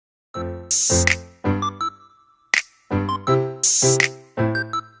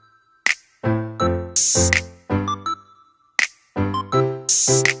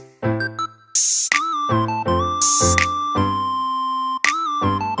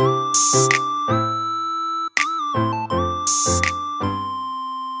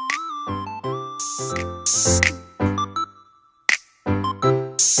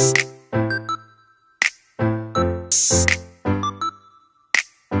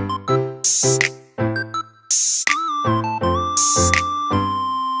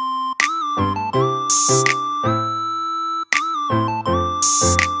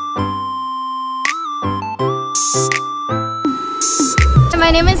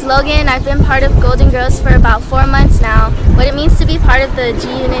My name is Logan. I've been part of Golden Girls for about 4 months now. What it means to be part of the G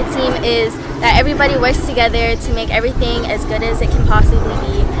Unit team is that everybody works together to make everything as good as it can possibly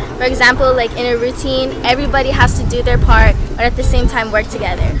be. For example, like in a routine, everybody has to do their part, but at the same time work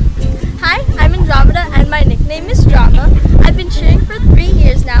together. Hi, I'm Andromeda and my nickname is Drama. I've been cheering for 3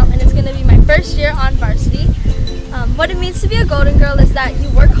 years now and it's going to be my first year on varsity. What it means to be a Golden Girl is that you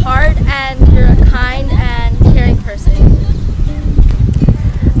work hard and you're a kind and caring person.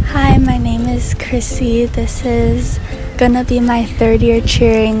 Hi, my name is Chrissy. This is gonna be my 3rd year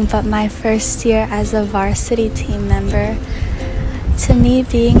cheering, but my 1st year as a varsity team member. To me,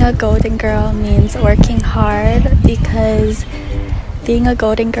 being a Golden Girl means working hard because being a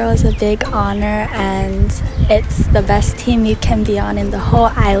Golden Girl is a big honor and it's the best team you can be on in the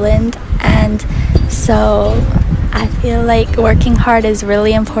whole island. And so I feel like working hard is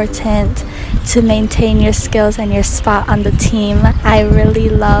really important to maintain your skills and your spot on the team. I really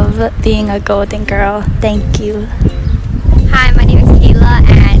love being a Golden Girl. Thank you. Hi, my name is Kayla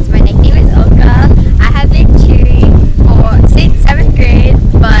and my nickname is Oka. I have been cheering since 7th grade,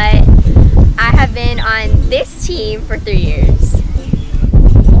 but I have been on this team for 3 years.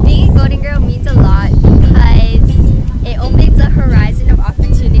 Being a Golden Girl means a lot because it opens a horizon of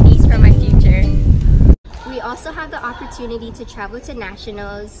opportunities for my future. We also have the opportunity to travel to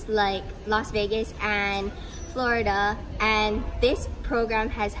nationals like Las Vegas and Florida, and this program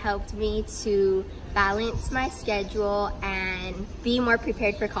has helped me to balance my schedule and be more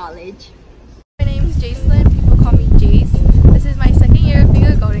prepared for college. My name is Jacelyn. People call me Jace. This is my 2nd year of being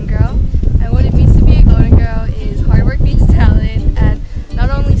a Golden Girl, and what it means to be a Golden Girl is hard work beats talent, and not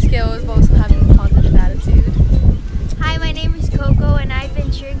only skills but also having a positive attitude. Hi, my name is Coco and I've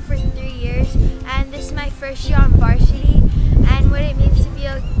been cheering for 3 years and this is my 1st year on varsity, and what it means to be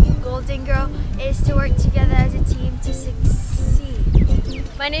a Golden Girl is to work together as a team to succeed.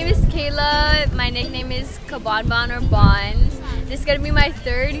 My name is Kayla. My nickname is Kabonbon or Bonds. This is going to be my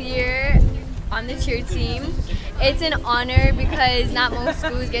 3rd year on the cheer team. It's an honor because not most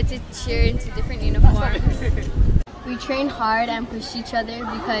schools get to cheer into different uniforms. We train hard and push each other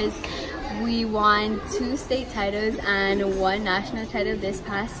because we won 2 state titles and 1 national title this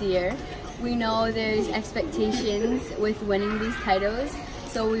past year. We know there's expectations with winning these titles,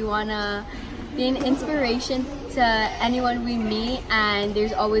 so we want to be an inspiration to anyone we meet, and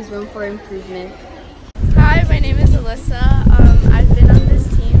there's always room for improvement. Hi, my name is Alyssa. I've been on this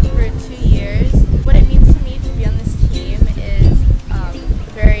team for 2 years. What it means to me to be on this team is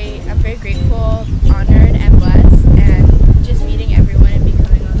I'm very grateful, honored, and blessed, and just meeting everyone and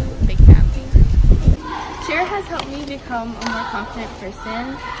becoming a big family. Cheer has helped me become a more confident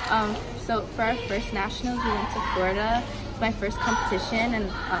person. So for our first nationals, we went to Florida. It's my first competition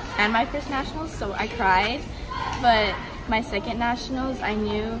and my first nationals, so I cried. But my 2nd nationals, I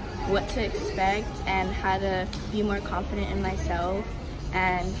knew what to expect and how to be more confident in myself.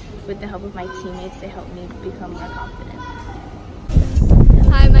 And with the help of my teammates, they helped me become more confident.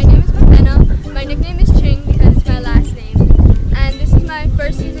 Hi, my name is McKenna. My nickname is Ching because it's my last name. And this is my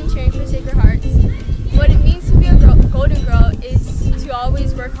 1st season cheering for Sacred Hearts. What it means to be a Golden Girl is to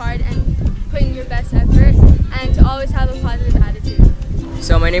always work hard and put in your best effort and to always have a positive attitude.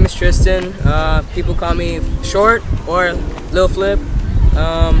 So my name is Tristan. People call me Short or Lil Flip.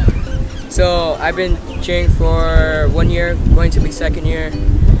 So I've been cheering for 1 year, going to be 2nd year.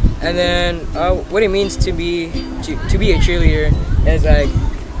 And then what it means to be a cheerleader is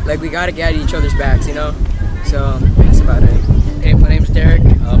like we gotta get each other's backs, you know? So that's about it. Hey, my name's Derek.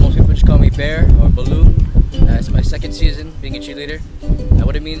 Most people just call me Bear or Baloo. It's my 2nd season being a cheerleader. And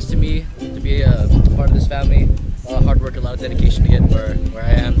what it means to me to be a part of this family, a lot of hard work, a lot of dedication to get where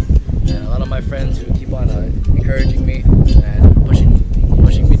I am. And a lot of my friends who keep on encouraging me and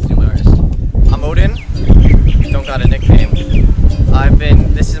pushing me to do my best. I'm Odin. Don't got a nickname.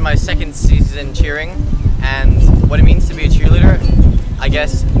 This is my 2nd season cheering, and what it means to be a cheerleader, I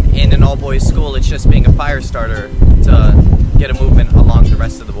guess in an all-boys school, it's just being a fire starter to get a movement along the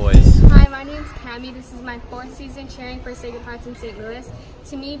rest of the boys. Hi, my name's Cammie. This is my 4th season cheering for Sacred Hearts in St. Louis.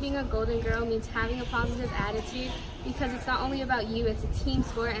 To me, being a Golden Girl means having a positive attitude because it's not only about you, it's a team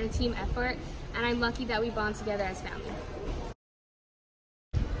sport and a team effort, and I'm lucky that we bond together as family.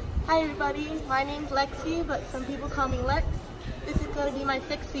 Hi everybody, my name's Lexi, but some people call me Lex. This is going to be my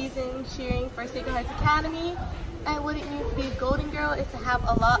 6th season cheering for Sacred Hearts Academy, and what it means to be a Golden Girl is to have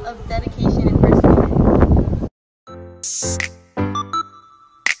a lot of dedication and perseverance.